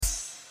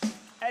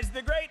As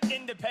the great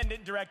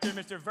independent director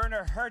Mr.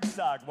 Werner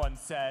Herzog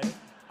once said,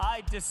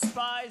 I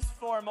despise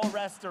formal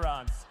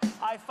restaurants.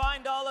 I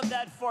find all of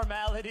that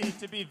formality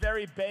to be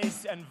very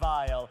base and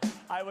vile.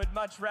 I would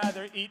much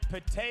rather eat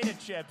potato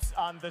chips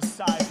on the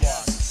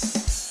sidewalk.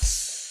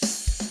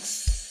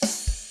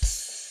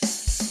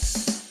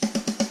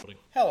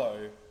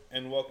 Hello,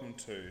 and welcome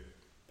to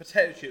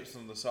Potato Chips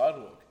on the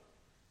Sidewalk.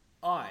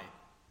 I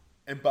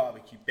am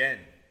Barbecue Ben.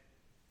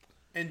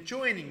 And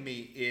joining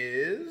me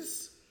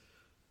is...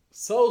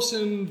 Salt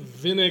and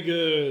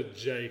Vinegar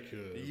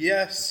Jacob.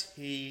 Yes,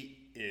 he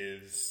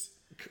is.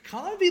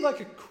 Can't I be like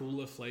a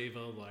cooler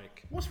flavour?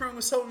 Like, What's wrong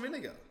with salt and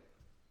vinegar?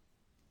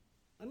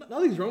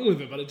 nothing's wrong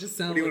with it, but it just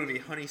sounds. What do you like... want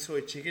to be, honey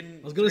soy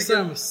chicken? I was gonna say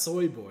I'm a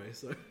soy boy,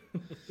 so.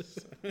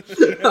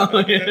 Oh,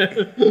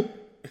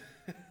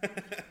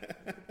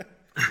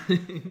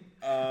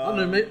 I don't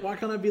know, mate. Why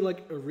can't I be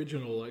like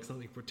original, like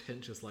something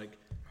pretentious, like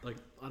I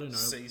don't know.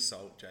 Sea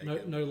salt,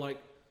 Jacob. No, like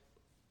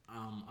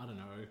I don't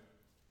know,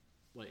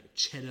 like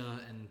cheddar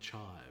and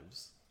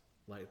chives,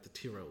 like the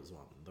Tyrrell's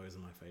one. Those are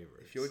my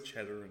favourites. If you're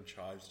cheddar and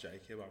chives,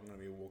 Jacob, I'm going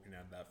to be walking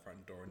out that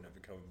front door and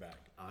never coming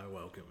back. I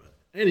welcome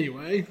it.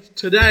 Anyway,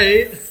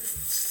 today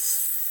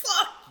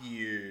Fuck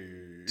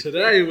you.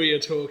 Today we are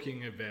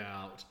talking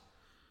about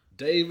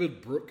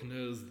David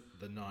Bruckner's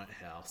The Night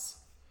House,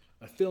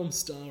 a film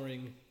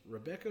starring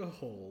Rebecca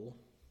Hall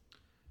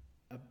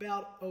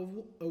about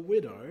a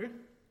widow,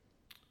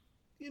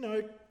 you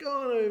know,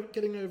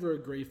 getting over a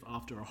grief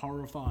after a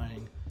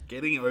horrifying...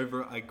 Getting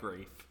over a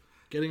grief.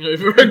 Getting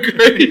over a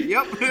grief.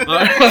 Yep.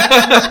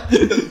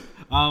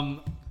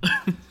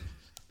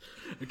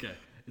 Okay.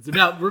 It's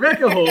about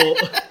Rebecca Hall.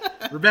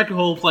 Rebecca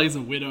Hall plays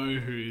a widow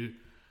whose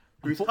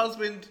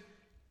husband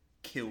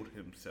killed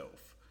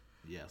himself.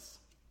 Yes.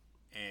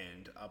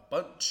 And a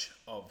bunch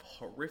of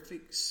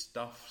horrific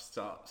stuff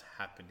starts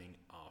happening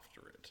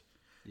after it.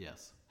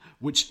 Yes.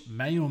 Which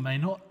may or may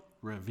not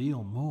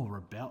reveal more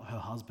about her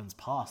husband's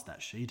past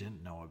that she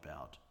didn't know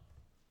about.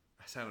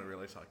 I sounded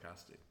really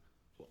sarcastic.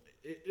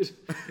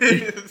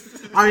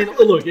 I mean,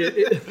 look.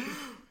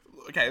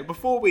 Okay,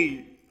 before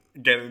we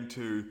get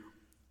into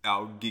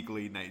our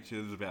giggly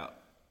natures about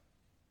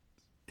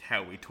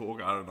how we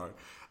talk, I don't know.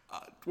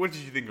 What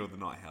did you think of The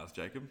Night House,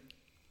 Jacob?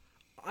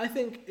 I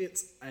think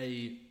it's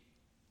a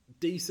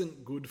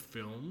decent, good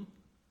film,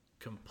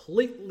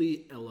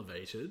 completely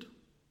elevated.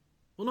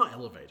 Well, not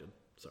elevated,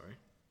 sorry.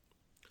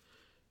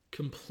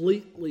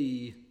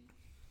 Completely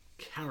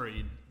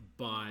carried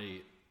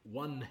by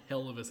one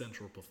hell of a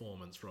central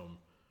performance from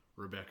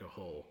Rebecca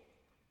Hall.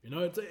 You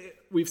know,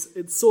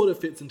 it sort of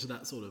fits into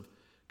that sort of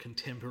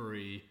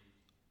contemporary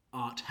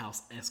art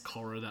house-esque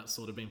horror that's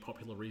sort of been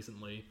popular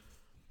recently.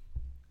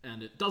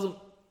 And it doesn't...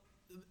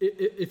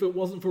 If it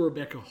wasn't for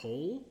Rebecca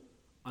Hall,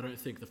 I don't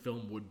think the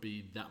film would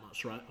be that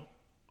much right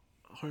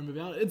home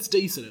about it. It's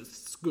decent,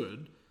 it's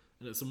good,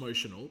 and it's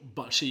emotional,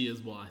 but she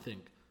is what I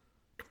think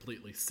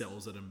completely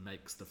sells it and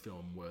makes the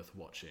film worth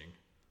watching.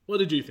 What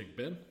did you think,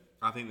 Ben?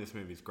 I think this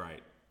movie's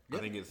great. Yep.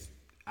 I think it's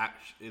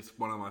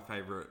one of my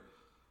favourite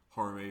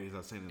horror movies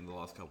I've seen in the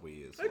last couple of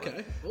years.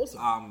 Okay,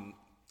 awesome.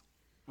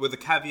 With the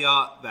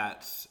caveat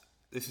that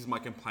this is my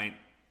complaint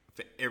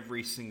for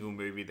every single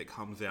movie that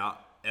comes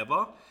out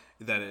ever,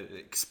 that it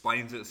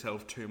explains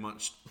itself too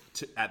much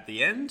at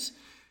the end.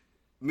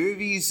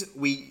 Movies,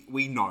 we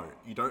know.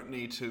 You don't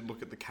need to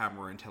look at the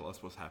camera and tell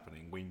us what's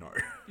happening. We know.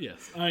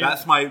 Yes.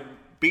 That's my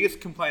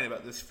biggest complaint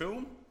about this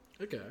film.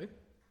 Okay.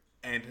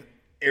 And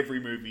every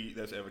movie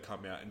that's ever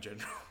come out in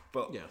general.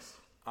 But yes.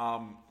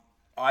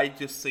 I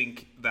just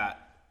think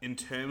that in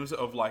terms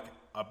of like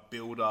a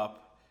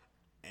build-up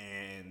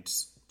and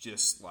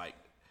just like...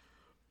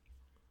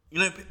 You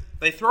know,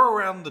 they throw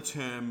around the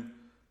term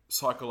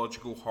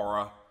psychological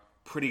horror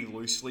pretty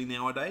loosely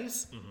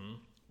nowadays. Mm-hmm.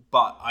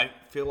 But I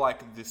feel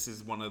like this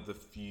is one of the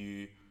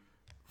few...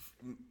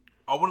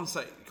 I wouldn't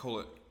call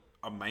it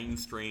a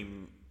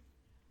mainstream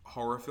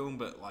horror film,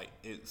 but like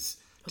it's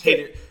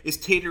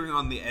teetering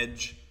on the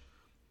edge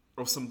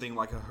of something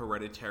like a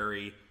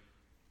Hereditary,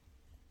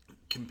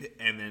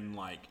 and then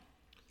like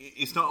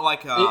it's not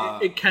like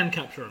it can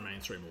capture a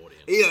mainstream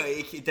audience. Yeah,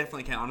 it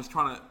definitely can. I'm just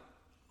trying to...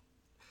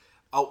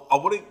 I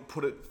wouldn't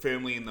put it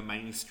firmly in the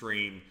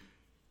mainstream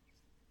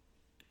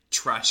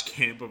trash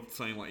camp of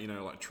something like, you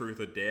know, like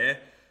Truth or Dare,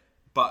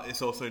 but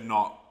it's also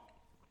not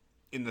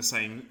in the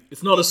same...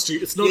 It's not a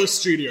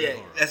studio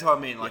horror. That's what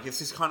I mean. Like, it's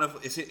just kind of...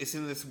 It's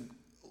in this...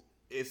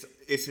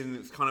 It's in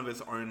its kind of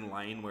its own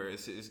lane where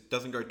it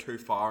doesn't go too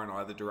far in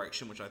either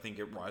direction, which I think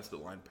it rides the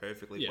line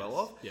perfectly well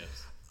off.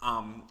 Yes.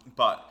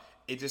 But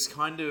it just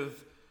kind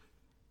of...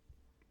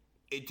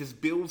 It just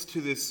builds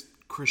to this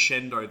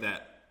crescendo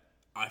that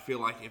I feel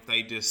like if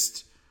they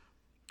just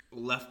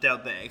left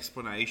out the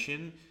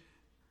explanation,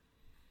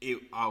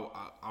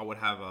 I would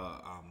have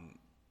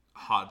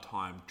hard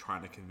time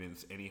trying to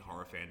convince any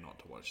horror fan not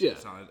to watch Yeah.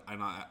 this.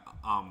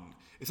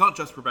 It's not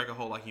just Rebecca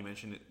Hall, like you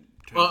mentioned. It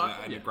turns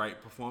out a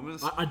great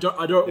performance. I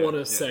don't want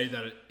to say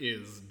that it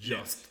is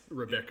just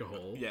Rebecca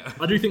Hall. Yeah.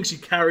 I do think she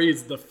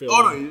carries the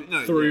film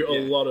through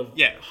a lot of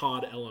Yeah.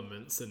 hard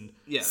elements and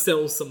Yeah.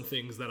 sells some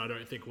things that I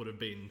don't think would have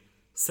been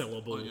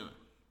sellable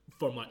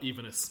from like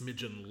even a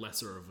smidgen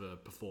lesser of a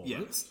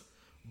performance.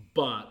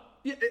 But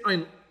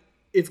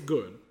it's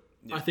good.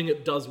 I think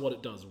it does what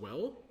it does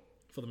well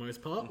for the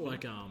most part.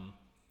 Like and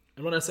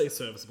when I say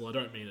serviceable, I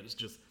don't mean it's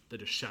just they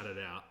just shut it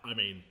out. I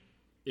mean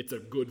it's a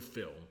good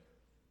film.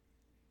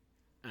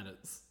 And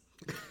it's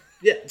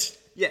Yes.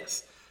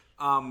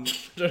 I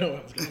don't know where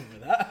I was going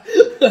with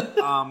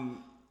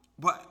that.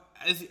 But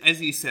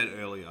as you said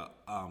earlier,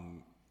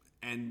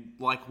 and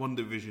like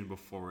WandaVision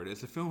before it,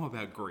 it's a film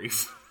about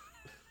grief.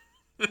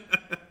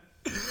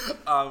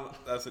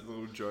 That's a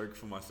little joke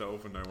for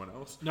myself and no one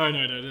else. No.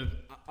 There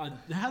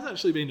has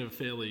actually been a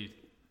fairly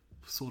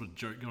sort of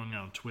joke going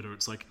on Twitter.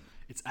 It's like,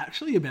 it's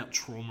actually about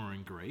trauma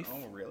and grief.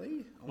 Oh,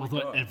 really?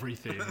 Although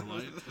everything,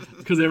 like,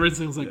 because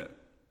everything's like,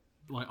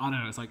 like, I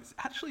don't know, it's like, it's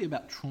actually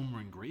about trauma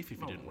and grief if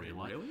you didn't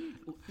realise. Really?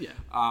 Yeah.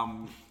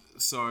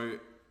 So,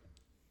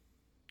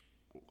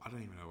 I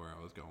don't even know where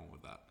I was going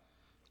with that.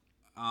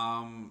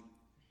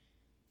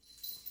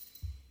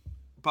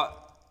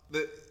 But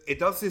it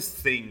does this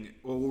thing.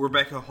 Well,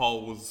 Rebecca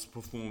Hall's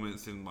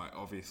performance, and like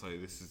obviously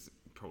this is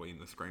probably in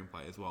the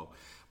screenplay as well.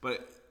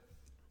 But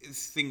it's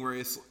this thing where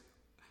it's,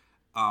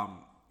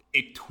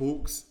 it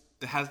talks.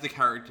 It has the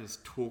characters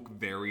talk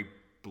very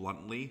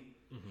bluntly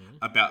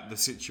about the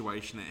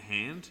situation at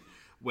hand,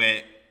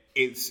 where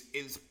it's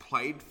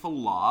played for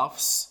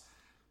laughs,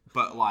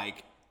 but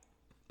like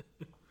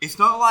it's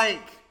not.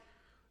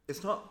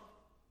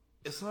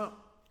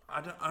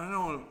 I don't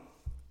know.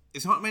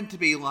 It's not meant to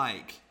be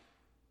like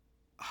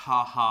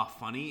ha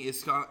funny.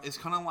 It's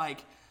kind of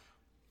like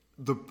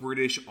the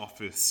British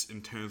Office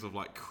in terms of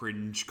like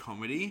cringe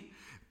comedy,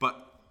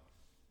 but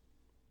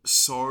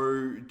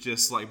so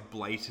just like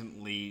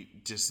blatantly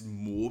just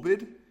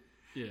morbid.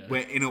 Yeah.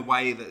 Where in a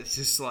way that it's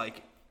just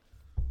like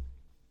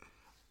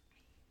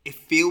it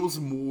feels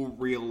more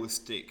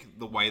realistic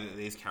the way that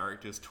these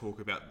characters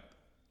talk about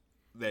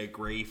their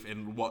grief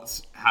and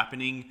what's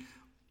happening.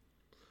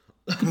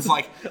 Because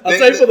like I'd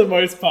say for the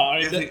most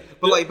part,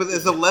 but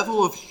there's a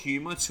level of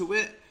humor to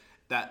it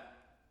that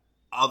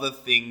other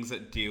things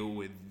that deal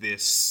with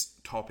this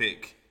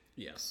topic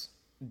yes,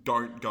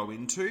 don't go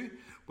into.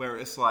 Where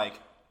it's like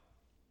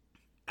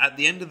at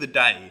the end of the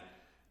day,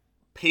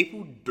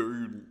 people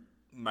do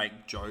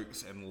make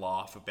jokes and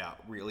laugh about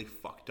really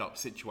fucked up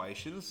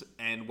situations,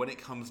 and when it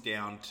comes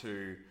down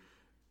to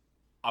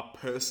a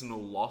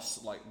personal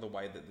loss, like the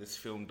way that this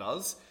film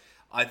does,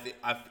 I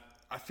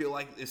feel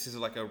like this is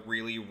like a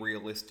really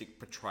realistic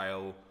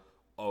portrayal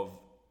of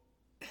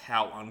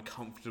how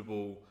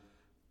uncomfortable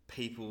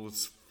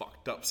people's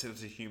fucked up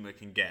sense of humor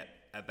can get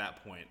at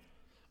that point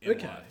in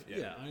life.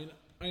 Yeah.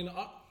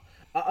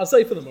 I'll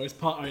say for the most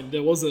part,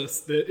 there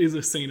is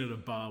a scene at a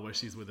bar where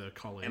she's with her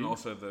colleague, And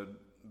also the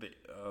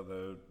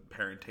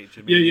parent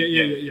teteacher.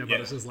 Yeah. But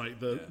it's just like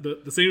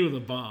the scene with the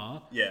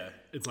bar. Yeah.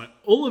 It's like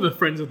all of her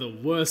friends are the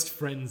worst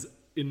friends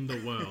in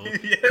the world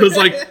because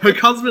like her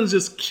husband's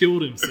just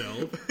killed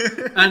himself,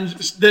 and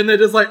then they're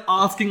just like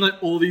asking like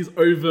all these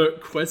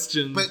overt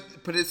questions.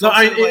 But it's no,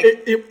 also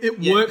it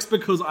works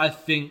because I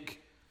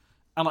think,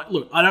 and like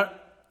look, I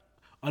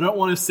don't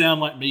want to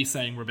sound like me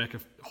saying Rebecca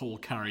Hall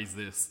carries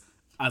this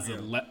as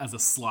a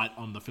slight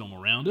on the film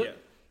around it,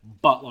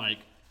 but like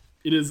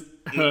it is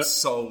her. It's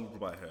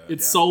sold by her.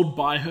 It's sold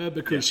by her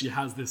because she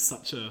has this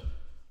such a.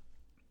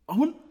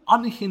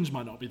 Unhinged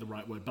might not be the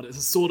right word, but it's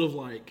a sort of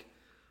like.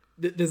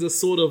 There's a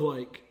sort of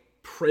like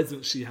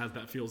presence she has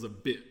that feels a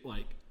bit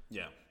like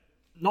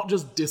not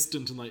just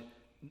distant and like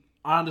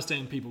I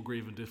understand people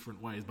grieve in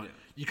different ways, but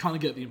you kind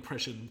of get the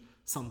impression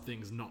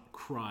something's not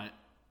quite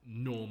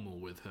normal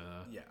with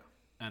her.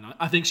 And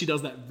I think she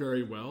does that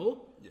very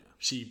well.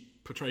 She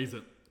portrays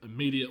it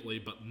immediately,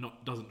 but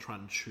doesn't try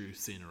and chew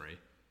scenery.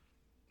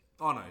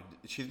 Oh no,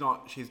 she's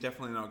not. She's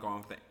definitely not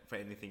going for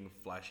anything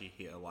flashy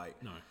here. Like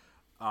No.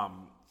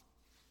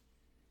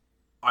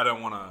 I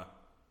don't want to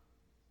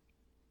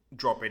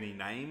drop any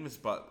names,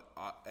 but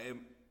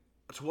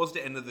towards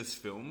the end of this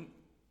film,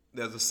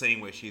 there's a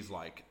scene where she's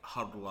like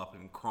huddled up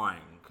and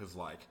crying because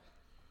like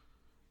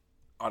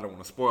I don't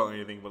want to spoil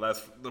anything, but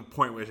that's the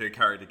point where her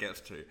character gets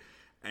to.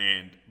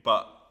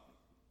 But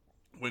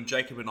when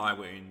Jacob and I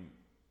were in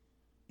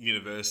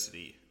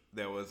university,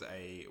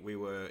 we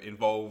were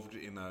involved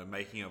in the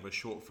making of a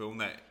short film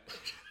that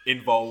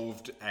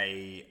involved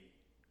a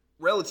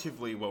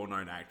relatively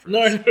well-known actress.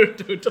 No, I did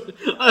not agree to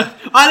this.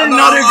 I'm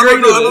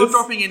not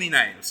dropping any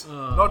names.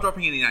 Not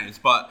dropping any names,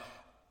 but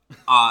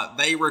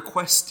they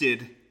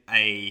requested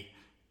a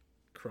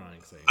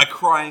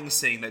crying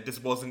scene that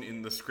just wasn't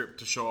in the script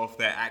to show off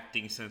their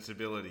acting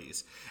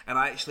sensibilities. And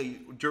I actually,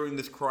 during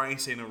this crying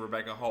scene of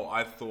Rebecca Hall,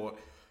 I thought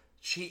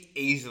she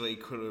easily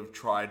could have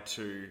tried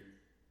to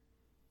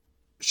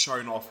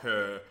shown off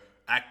her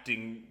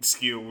acting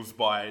skills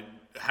by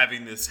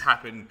having this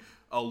happen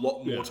a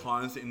lot more Yeah.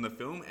 times in the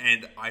film,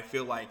 and I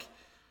feel like,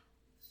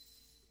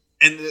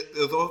 and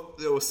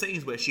there were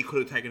scenes where she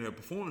could have taken her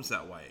performance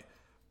that way,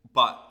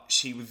 but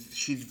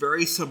she's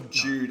very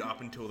subdued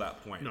up until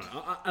that point. No,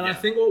 I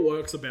think what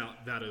works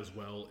about that as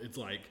well, it's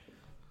like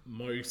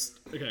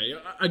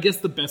I guess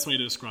the best way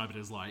to describe it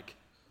is like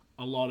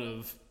a lot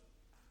of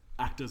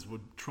actors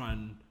would try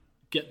and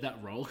get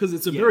that role because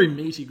it's a very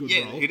meaty good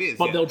role. It is,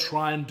 but they'll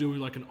try and do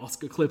like an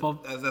Oscar clip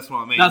of. That's what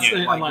I mean. That's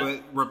Yeah, the-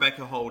 like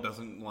Rebecca Hall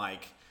doesn't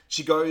like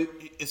she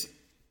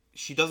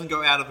doesn't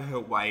go out of her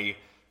way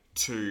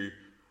to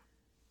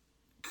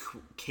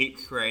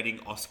keep creating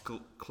Oscar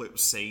clip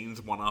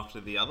scenes one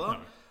after the other. No.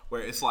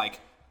 Where it's like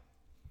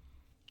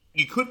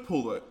you could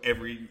pull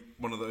every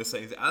one of those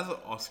scenes as an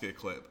Oscar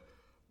clip,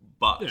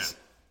 but Yeah.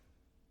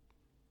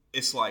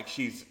 it's like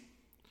she's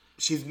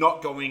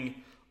not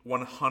going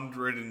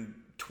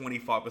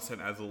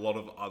 125% as a lot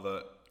of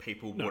other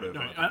people would have.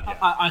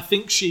 I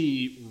think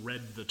she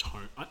read the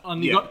tone.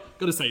 You got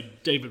to say,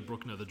 David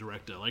Bruckner, the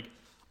director, like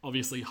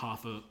obviously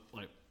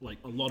like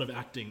a lot of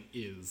acting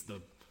is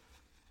the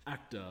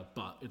actor,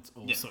 but it's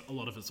also a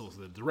lot of it's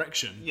also the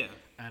direction. Yeah.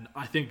 And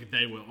I think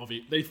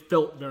they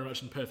felt very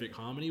much in perfect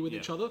harmony with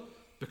each other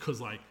because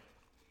like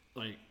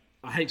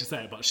I hate to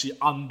say it, but she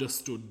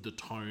understood the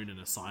tone and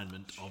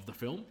assignment of the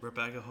film.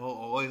 Rebecca Hall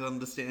always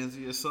understands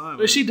the assignment.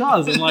 But she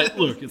does, and like,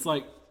 look, it's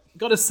like,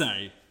 gotta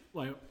say,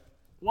 like,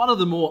 one of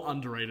the more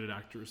underrated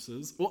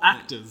actresses, or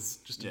actors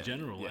just in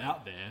general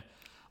out there,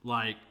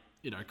 like,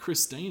 you know,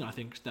 Christine, I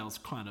think that was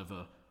kind of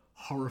a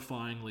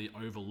horrifyingly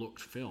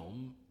overlooked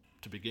film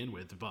to begin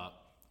with, but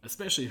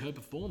especially her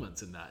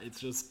performance in that, it's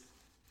just,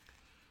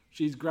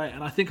 she's great.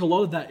 And I think a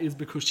lot of that is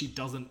because she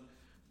doesn't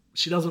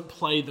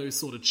play those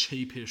sort of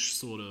cheapish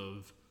sort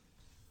of,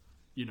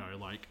 you know,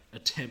 like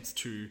attempts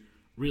to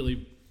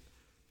really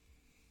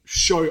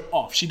show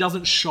off. She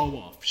doesn't show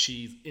off.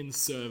 She's in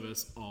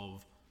service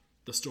of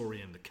the story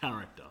and the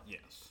character.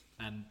 Yes.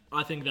 And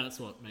I think that's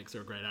what makes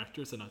her a great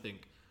actress, and I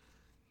think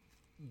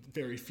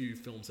very few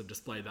films have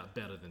displayed that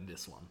better than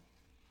this one.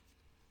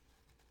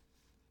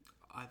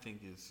 I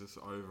think it's just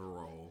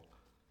overall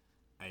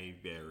a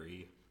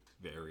very,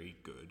 very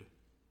good,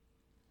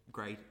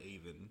 great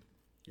even,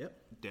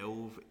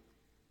 delve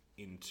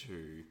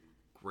into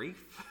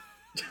grief.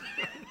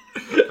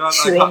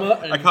 Trauma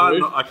and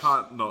grief. I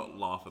can't not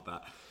laugh at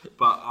that.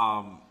 But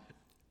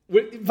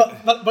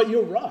But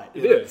you're right.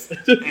 It is.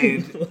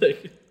 And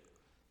like,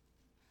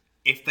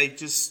 if they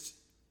just,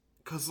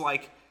 because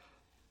like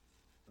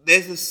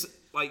there's this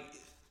like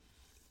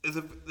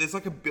there's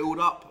like a build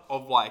up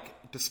of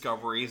like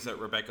discoveries that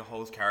Rebecca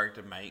Hall's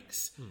character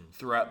makes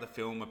throughout the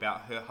film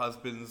about her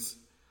husband's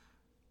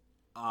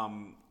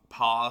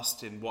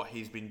past and what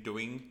he's been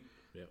doing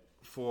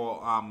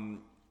for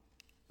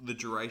the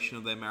duration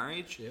of their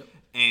marriage.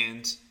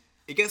 And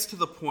it gets to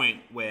the point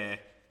where,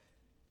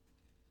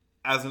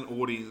 as an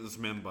audience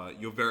member,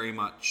 you're very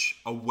much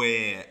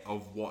aware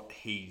of what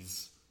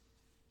he's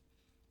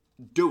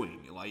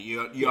doing. Like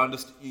you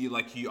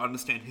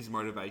understand his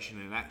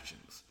motivation and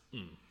actions.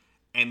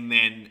 And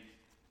then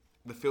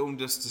the film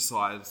just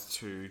decides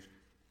to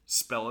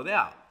spell it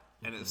out.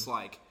 And it's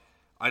like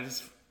I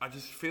just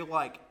feel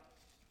like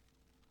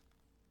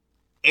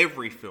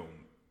every film,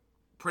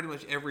 pretty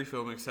much every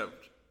film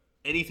except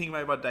anything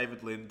made by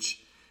David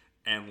Lynch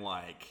and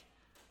like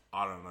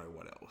I don't know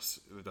what else.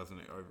 It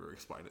doesn't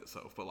over-explain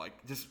itself, but like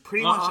just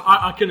pretty much.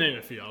 I can name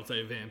a few. I'll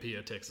say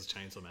Vampire, Texas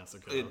Chainsaw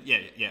Massacre. Yeah.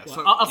 Like,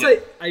 So I'll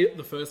say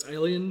the first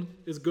Alien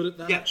is good at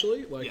that. Yeah.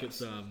 Actually, like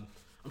Yes. it's.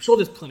 I'm sure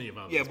there's plenty of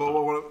others. Yeah, but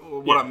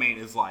what I mean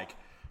is like,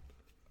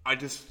 I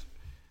just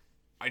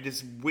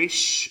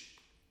wish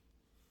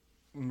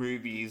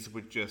movies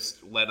would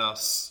just let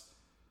us,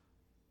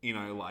 you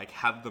know, like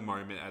have the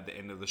moment at the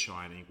end of The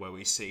Shining where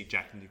we see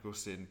Jack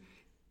Nicholson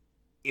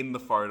in the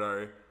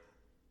photo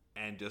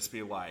and just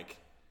be like,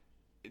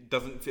 it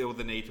doesn't feel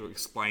the need to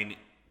explain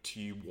to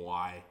you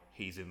why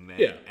he's in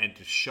there and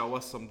to show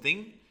us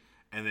something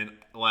and then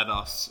let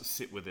us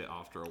sit with it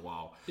after a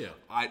while. Yeah.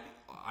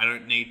 I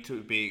don't need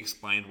to be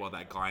explained why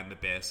that guy in the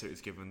bear suit is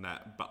giving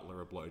that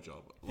butler a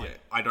blowjob. Like,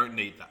 I don't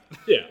need that.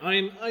 Yeah, I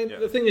mean,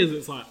 the thing is,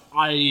 it's like,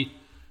 I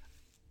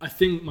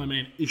think my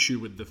main issue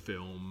with the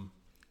film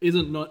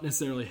isn't not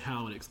necessarily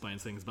how it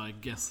explains things, but I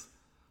guess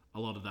a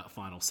lot of that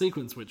final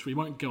sequence, which we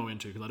won't go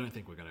into, because I don't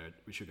think we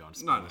should go into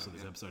spoilers of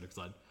this episode, because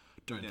I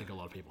don't think a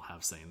lot of people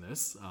have seen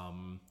this. I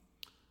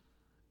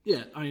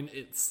mean,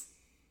 it's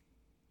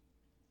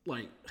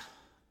like,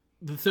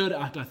 the third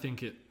act, I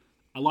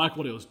like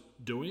what it was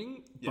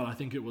doing, but I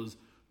think it was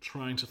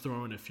trying to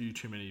throw in a few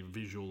too many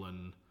visual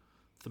and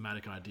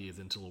thematic ideas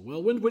into a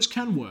whirlwind, which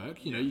can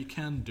work. You know, you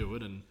can do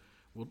it. And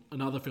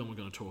another film we're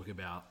going to talk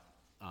about,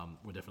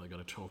 we're definitely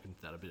going to talk into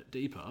that a bit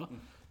deeper.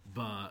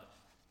 But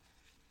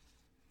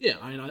yeah,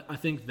 I mean, I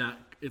think that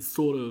it's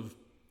sort of.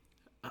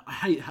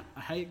 I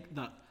hate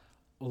that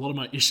a lot of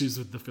my issues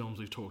with the films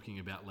we're talking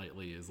about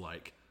lately is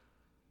like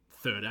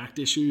third act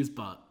issues,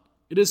 but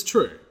It is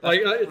true.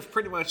 Like, It's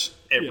pretty much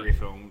every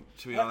film,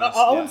 to be honest.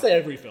 I wouldn't say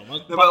every film.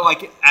 No, but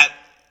like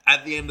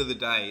at the end of the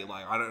day,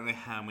 like I don't know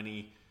how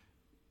many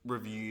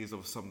reviews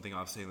of something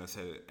I've seen that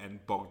said it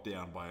and bogged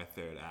down by a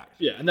third act.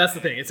 Yeah, and that's the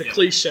thing. It's a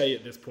cliche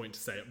at this point to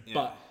say it, Yeah.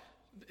 but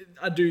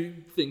I do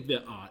think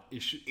there are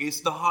issues.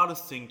 It's the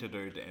hardest thing to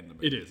do to end a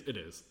movie. It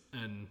is.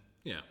 And,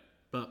 yeah.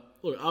 But,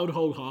 look, I would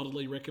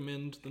wholeheartedly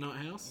recommend The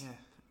Night House.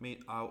 Yeah,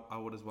 I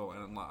would as well.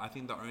 And like, I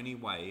think the only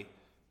way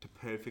to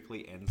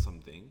perfectly end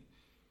something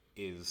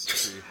is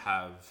to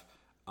have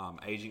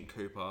Agent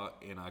Cooper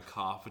in a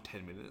car for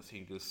 10 minutes.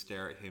 You can just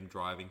stare at him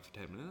driving for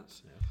 10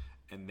 minutes. Yeah.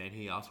 And then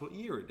he asks what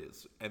year it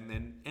is. And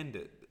then end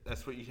it.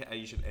 That's what how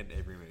you should end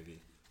every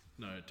movie.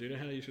 No, do you know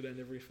how you should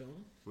end every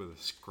film? With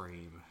a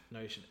scream.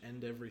 No, you should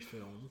end every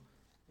film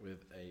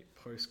with a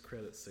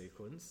post-credit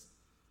sequence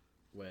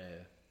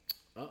where,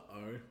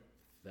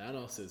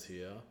 Thanos is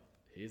here.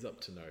 He's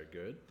up to no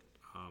good.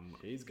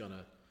 He's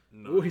gonna...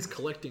 No. Oh, he's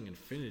collecting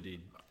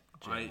Infinity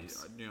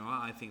Gems.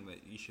 I think that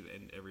you should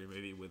end every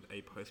movie with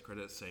a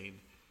post-credit scene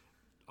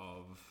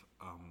of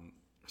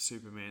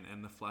Superman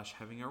and the Flash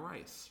having a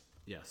race.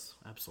 Yes,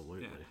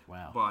 absolutely. Yeah.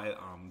 Wow. By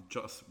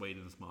Joss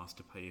Whedon's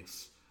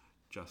masterpiece,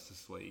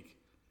 Justice League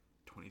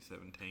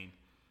 2017.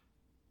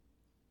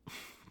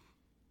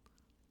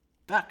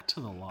 Back to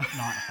the Night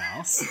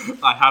House.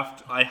 I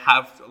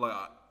have to, like,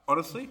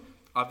 honestly,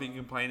 I've been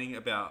complaining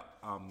about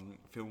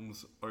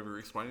films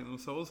over-explaining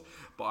themselves,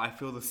 but I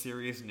feel the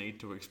serious need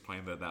to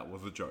explain that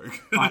was a joke.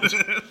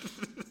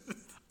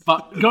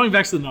 But going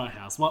back to the Night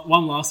House,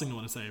 one last thing I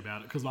want to say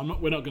about it, because we're not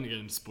going to get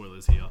into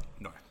spoilers here.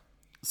 No.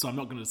 So I'm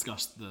not going to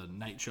discuss the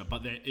nature,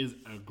 but there is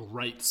a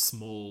great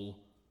small,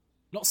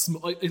 not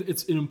small,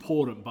 it's an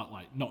important, but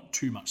like not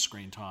too much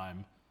screen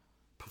time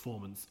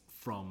performance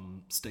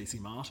from Stacey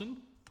Martin.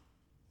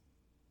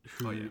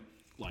 Who,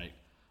 like,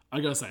 I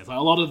gotta say, it's like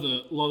a lot of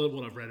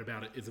what I've read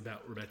about it is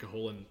about Rebecca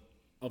Hall, and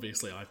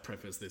obviously I've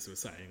prefaced this with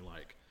saying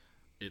like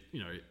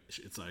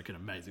it's like an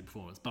amazing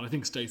performance, but I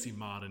think Stacey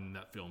Martin in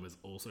that film is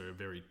also a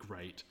very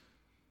great,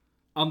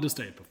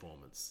 understated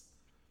performance.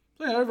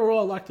 So yeah, overall,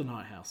 I like The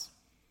Night House.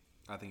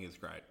 I think it's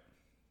great.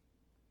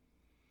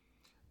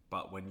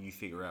 But when you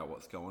figure out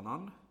what's going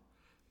on,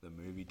 the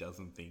movie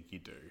doesn't think you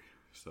do.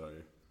 So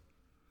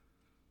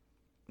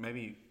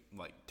maybe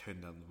like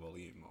turn down the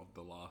volume of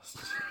the last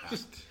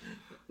act.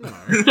 No.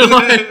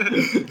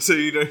 So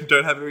you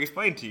don't have it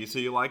explained to you. So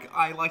you're like,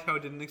 I like how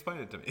it didn't explain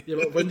it to me.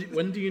 Yeah, but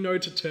when do you know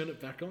to turn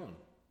it back on?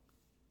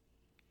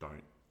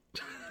 Don't.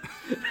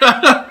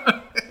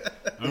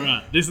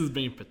 Alright, this has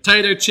been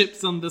Potato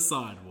Chips on the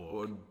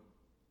Sidewalk.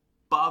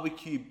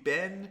 Barbecue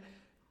Ben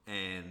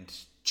and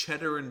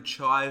Cheddar and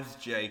Chives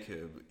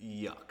Jacob.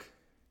 Yuck.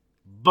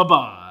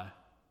 Bye-bye.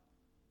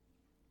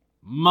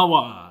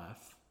 Mawai.